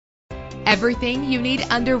Everything you need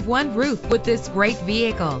under one roof with this great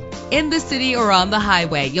vehicle. In the city or on the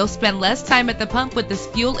highway, you'll spend less time at the pump with this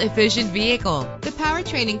fuel-efficient vehicle. The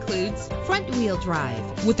powertrain includes front-wheel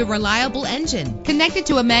drive with a reliable engine connected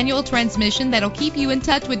to a manual transmission that'll keep you in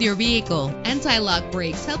touch with your vehicle. Anti-lock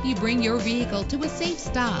brakes help you bring your vehicle to a safe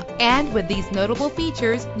stop. And with these notable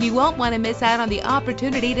features, you won't want to miss out on the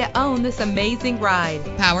opportunity to own this amazing ride.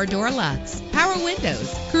 Power door locks, power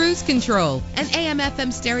windows, cruise control, an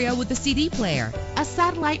AM/FM stereo with a CD player, a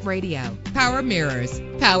satellite radio, power mirrors,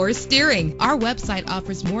 power steering. Our website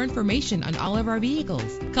offers more information on all of our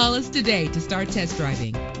vehicles. Call us today to start test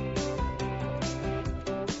driving.